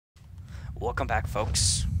Welcome back,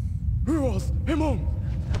 folks. Who's Amon?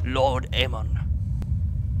 Lord Aemon.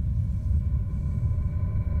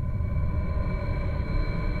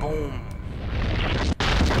 Boom.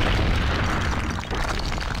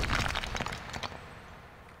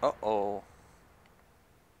 Uh-oh.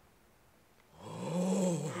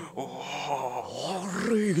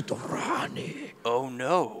 Oh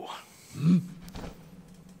no.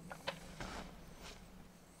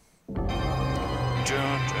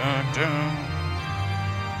 Dun, dun, dun.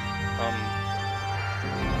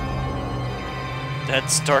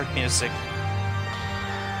 That's dark music.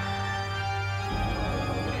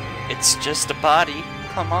 It's just a body.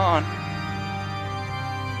 Come on.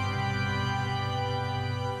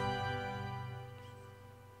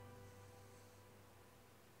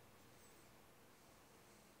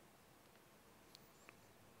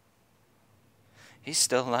 He's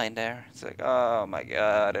still lying there. It's like, oh my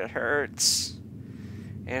god, it hurts.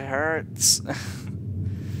 It hurts.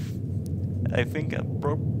 I think I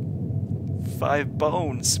broke 5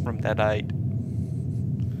 bones from that height.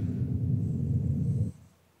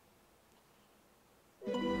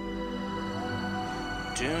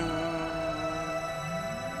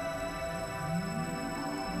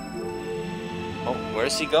 Oh,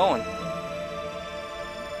 where's he going?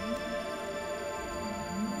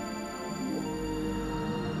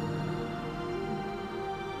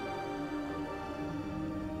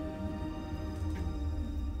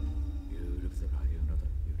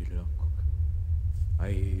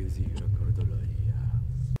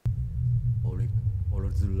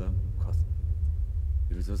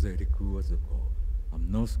 I'm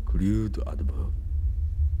not screwed above,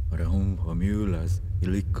 but I'm formulas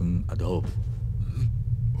ilicum adove.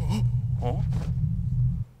 Huh?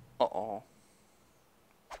 Uh-oh.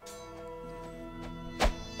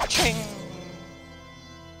 Ching!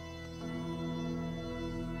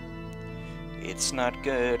 It's not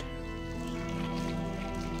good.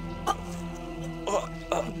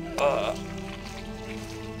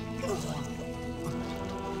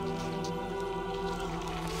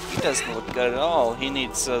 He doesn't look good at all. He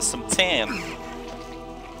needs some tan.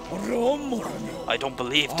 I don't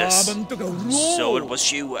believe this. So it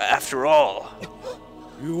was you after all.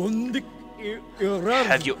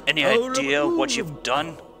 Have you any idea what you've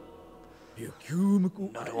done?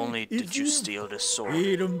 Not only did you steal this sword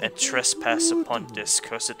and trespass upon this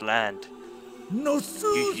cursed land,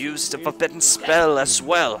 you used a forbidden spell as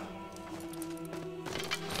well.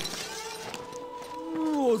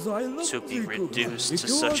 To be reduced to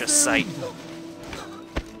such a sight.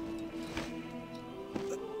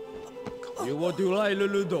 You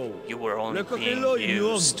were only being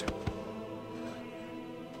used.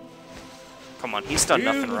 Come on, he's done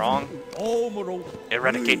nothing wrong.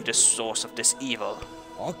 Eradicate the source of this evil.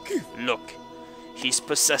 Look, he's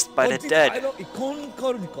possessed by the dead.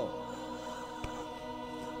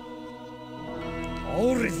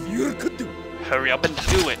 Hurry up and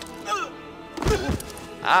do it.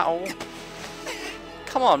 Ow.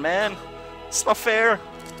 Come on, man. It's not fair.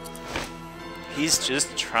 He's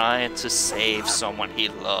just trying to save someone he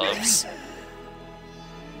loves.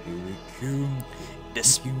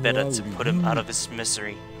 It's better to put him out of his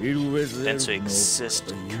misery than to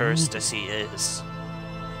exist cursed as he is.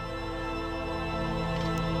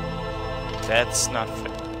 That's not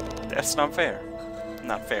fair. That's not fair.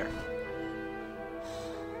 Not fair.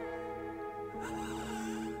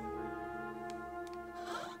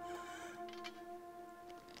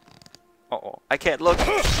 Uh-oh. I can't look.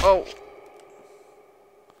 Oh.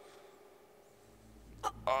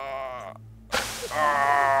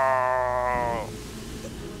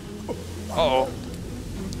 Uh-oh.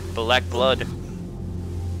 Black blood.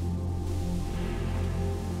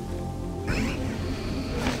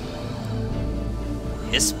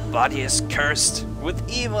 His body is cursed with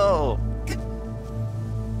evil.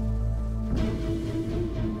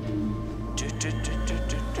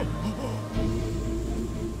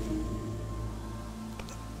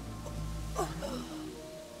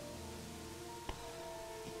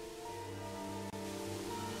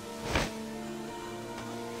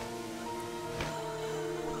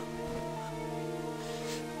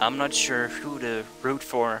 I'm not sure who to root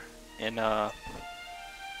for in, come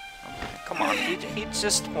on, he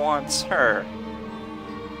just wants her.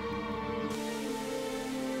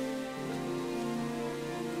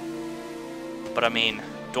 But I mean,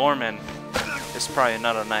 Dorman is probably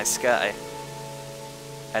not a nice guy.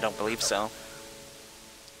 I don't believe so.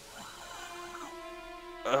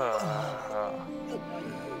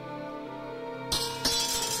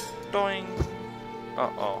 Doing.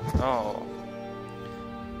 Uh-oh. Oh.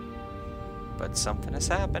 But something is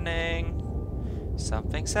happening.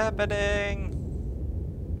 Something's happening.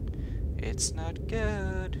 It's not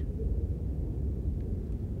good.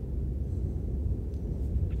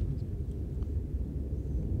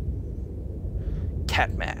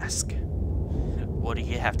 Cat mask. What do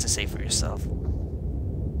you have to say for yourself?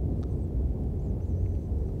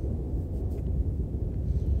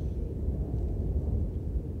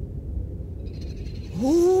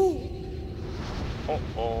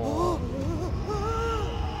 Uh-oh.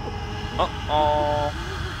 Uh-oh.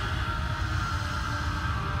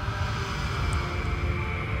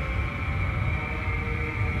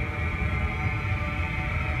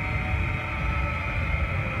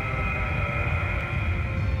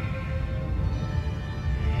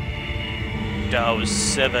 Thou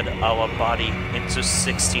severed our body into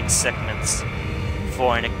 16 segments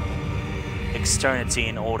for an eternity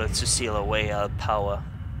in order to seal away our power.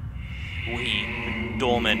 We,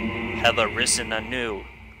 Dorman, have arisen anew.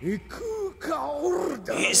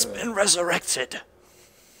 He's been resurrected.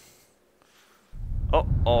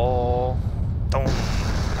 Uh-oh.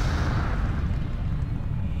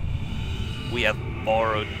 We have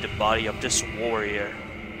borrowed the body of this warrior.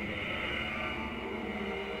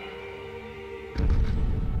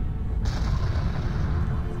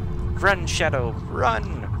 Run, Shadow,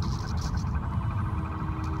 run!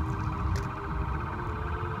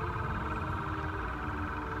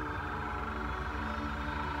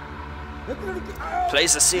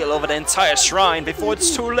 Place a seal over the entire shrine before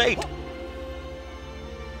it's too late!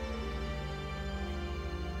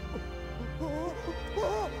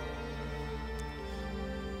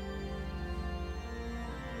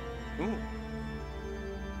 Ooh.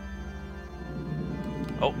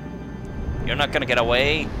 Oh, you're not gonna get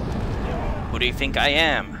away. Who do you think I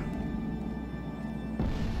am?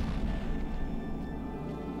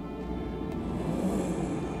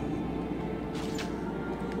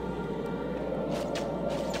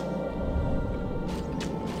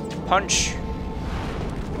 Punch!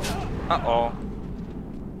 Uh-oh.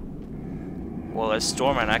 Well, as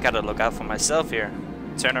Storman, I gotta look out for myself here.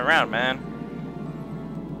 Turn around, man.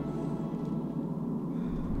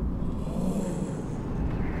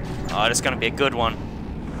 Oh, this is gonna be a good one.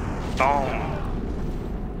 Boom!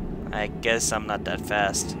 I guess I'm not that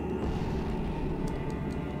fast.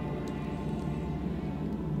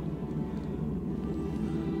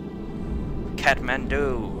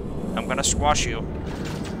 Kathmandu, I'm gonna squash you.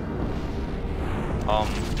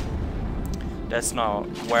 That's not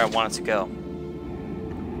where I wanted to go.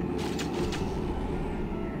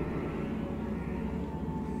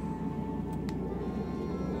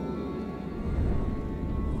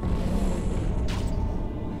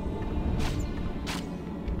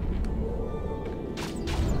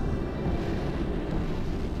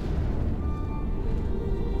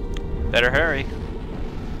 Better hurry.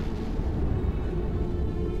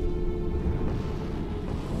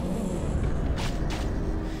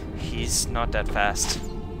 He's not that fast.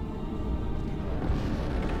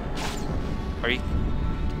 Are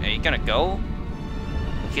you gonna go?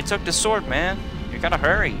 He took the sword, man. You gotta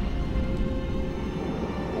hurry.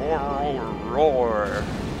 Roar, roar.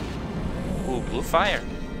 Ooh, blue fire.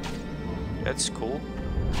 That's cool.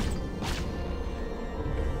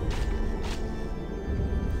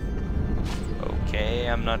 Okay,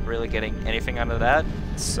 I'm not really getting anything out of that.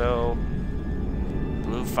 So,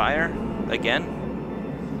 blue fire again.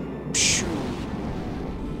 Pshh.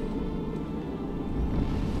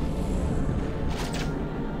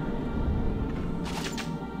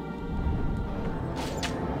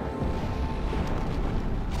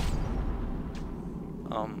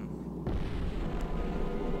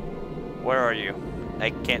 Where are you?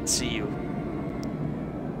 I can't see you.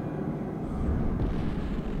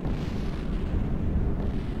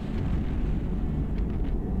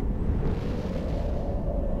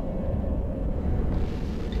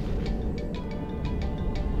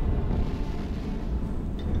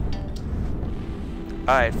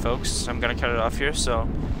 Alright folks, I'm gonna cut it off here, so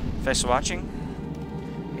thanks for watching,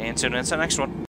 and tune in to the next one.